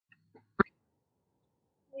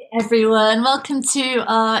Everyone. Welcome to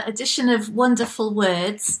our edition of Wonderful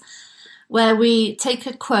Words, where we take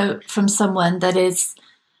a quote from someone that is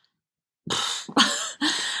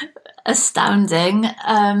astounding,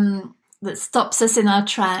 that stops us in our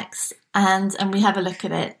tracks, and we have a look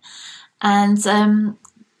at it. And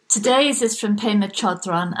today's is from Pema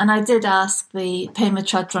Chodron, and I did ask the Pema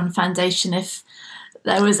Chodron Foundation if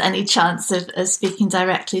there was any chance of speaking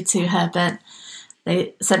directly to her, but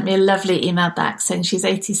they sent me a lovely email back saying she's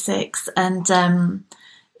 86 and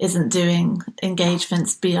isn't doing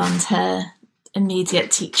engagements beyond her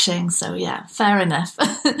immediate teaching. So yeah, fair enough.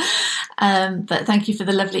 But thank you for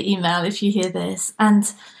the lovely email if you hear this.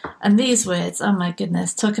 And these words, oh my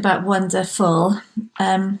goodness, talk about wonderful,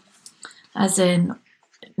 as in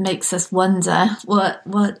makes us wonder what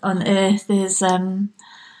on earth is, what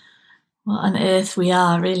on earth we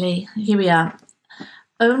are really. Here we are.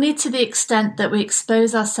 Only to the extent that we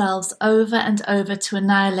expose ourselves over and over to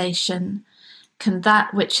annihilation can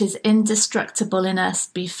that which is indestructible in us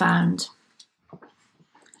be found.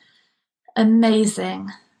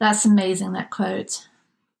 Amazing. That's amazing, that quote.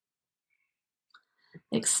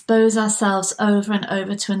 Expose ourselves over and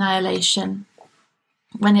over to annihilation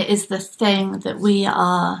when it is the thing that we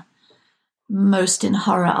are most in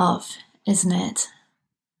horror of, isn't it?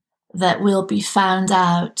 That we'll be found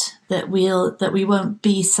out, that we won't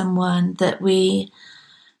be someone, that we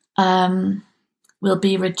will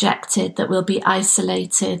be rejected, that we'll be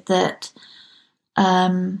isolated, that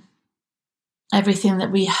everything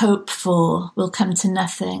that we hope for will come to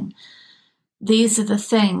nothing. These are the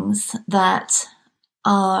things that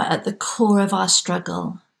are at the core of our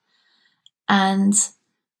struggle. And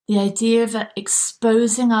the idea of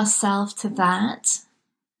exposing ourselves to that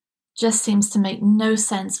just seems to make no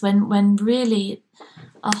sense when really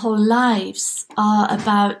our whole lives are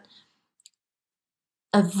about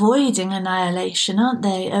avoiding annihilation, aren't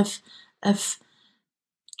they? Of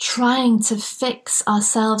trying to fix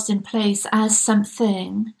ourselves in place as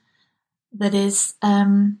something that is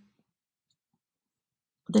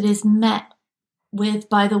met with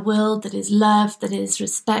by the world, that is loved, that is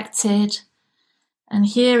respected. And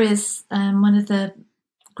here is one of the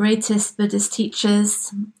greatest Buddhist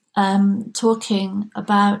teachers talking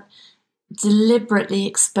about deliberately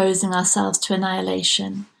exposing ourselves to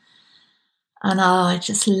annihilation. And I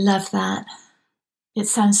just love that. It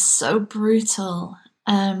sounds so brutal,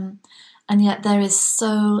 and yet there is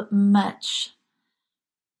so much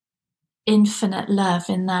infinite love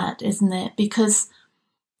in that, isn't it? Because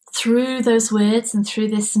through those words and through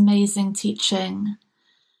this amazing teaching,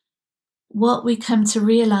 what we come to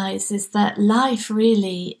realize is that life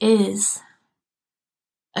really is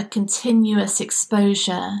a continuous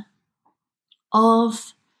exposure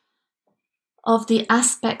of the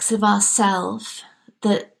aspects of ourself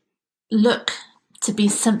that look to be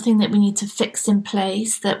something that we need to fix in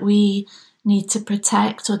place, that we need to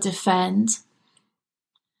protect or defend.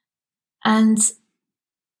 And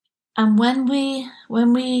when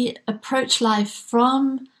we approach life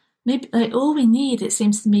from maybe like all we need, it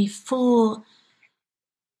seems to me, to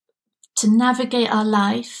navigate our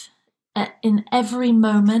life in every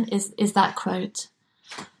moment is that quote.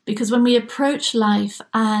 Because when we approach life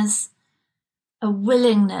as a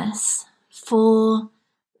willingness for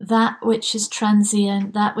that which is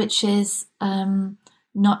transient, that which is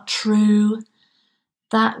not true,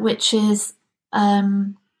 that which is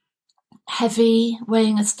heavy,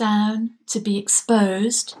 weighing us down, to be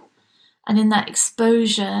exposed, and in that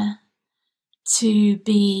exposure to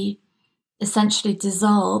be essentially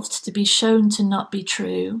dissolved, to be shown to not be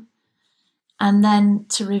true, and then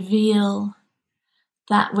to reveal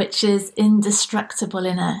that which is indestructible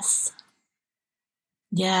in us.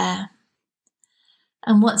 Yeah.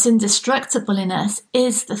 And what's indestructible in us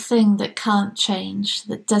is the thing that can't change,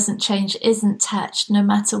 that doesn't change, isn't touched, no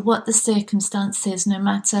matter what the circumstances, no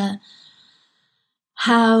matter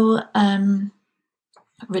how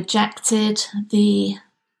rejected the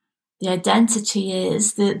identity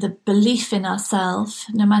is, the belief in ourselves,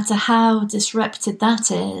 no matter how disrupted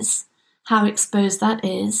that is, how exposed that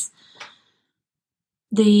is,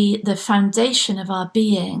 the foundation of our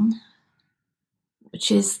being,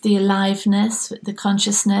 which is the aliveness, the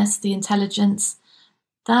consciousness, the intelligence,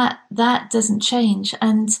 that doesn't change.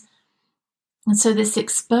 And so this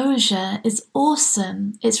exposure is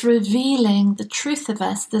awesome. It's revealing the truth of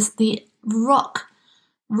us, the rock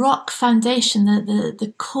foundation,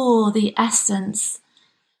 the core, the essence,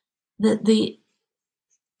 the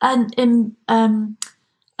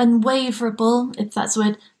unwaverable, if that's the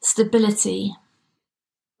word, stability.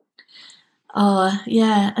 Oh,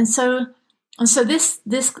 yeah. And so this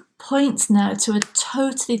points now to a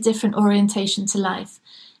totally different orientation to life.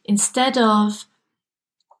 instead of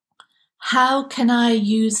how can I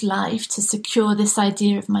use life to secure this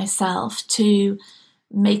idea of myself, to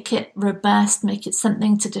make it robust, make it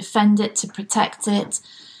something to defend it, to protect it,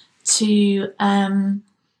 to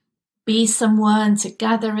be someone, to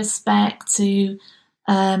gather respect, to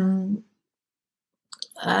have,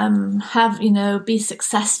 be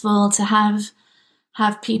successful, to have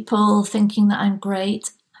people thinking that I'm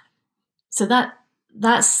great. So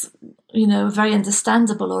that's a very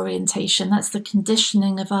understandable orientation. That's the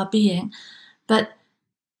conditioning of our being. But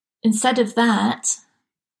instead of that,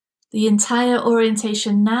 the entire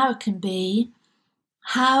orientation now can be,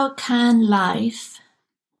 how can life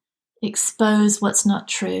expose what's not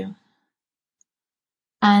true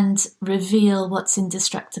and reveal what's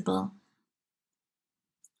indestructible?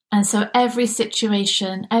 And so every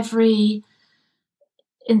situation, every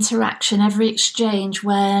interaction, every exchange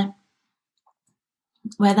where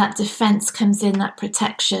that defense comes in, that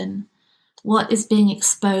protection, what is being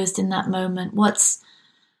exposed in that moment? What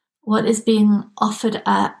is being offered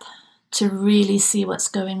up to really see what's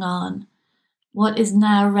going on? What is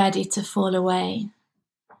now ready to fall away?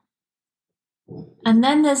 And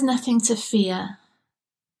then there's nothing to fear,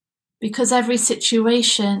 because every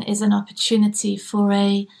situation is an opportunity for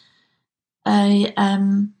a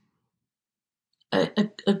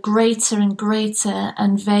greater and greater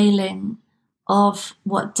unveiling of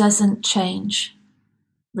what doesn't change,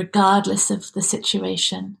 regardless of the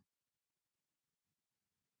situation.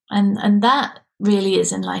 And that really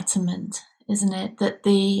is enlightenment, isn't it? That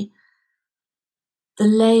the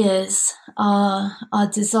layers are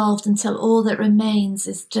dissolved until all that remains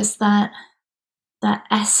is just that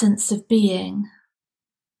essence of being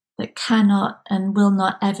that cannot and will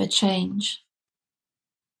not ever change.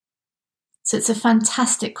 So it's a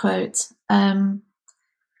fantastic quote.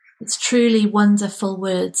 It's truly wonderful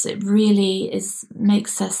words. It really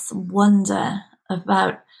makes us wonder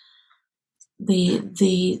about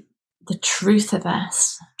the truth of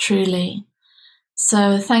us, truly.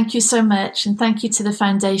 So thank you so much, and thank you to the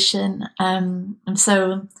foundation. I'm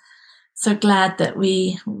so glad that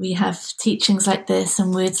we have teachings like this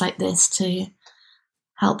and words like this to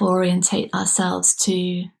help orientate ourselves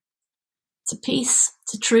to peace,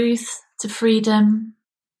 to truth, to freedom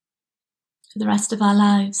for the rest of our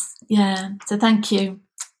lives. Yeah. So thank you.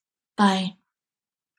 Bye.